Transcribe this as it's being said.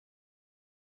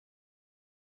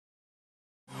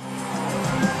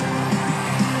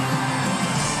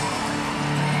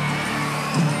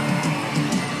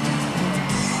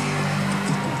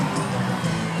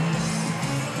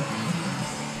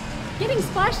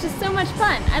splash is so much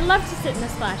fun. I love to sit in the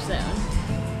splash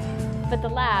zone. But the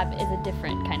lab is a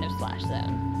different kind of splash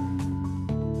zone.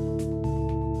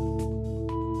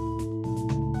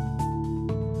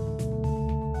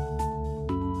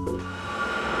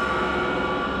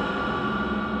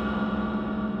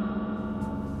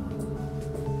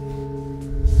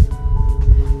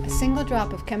 A single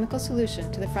drop of chemical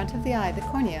solution to the front of the eye, the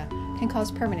cornea, can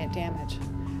cause permanent damage.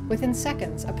 Within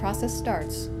seconds, a process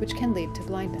starts which can lead to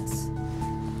blindness.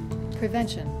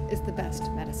 Prevention is the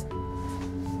best medicine.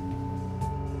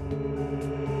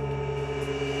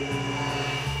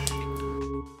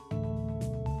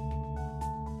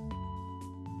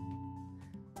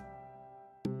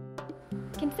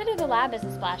 Consider the lab as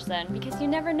a splash zone because you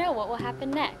never know what will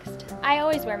happen next. I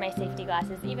always wear my safety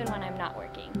glasses even when I'm not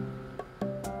working.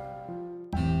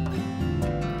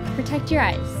 Protect your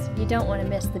eyes. You don't want to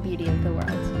miss the beauty of the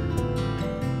world.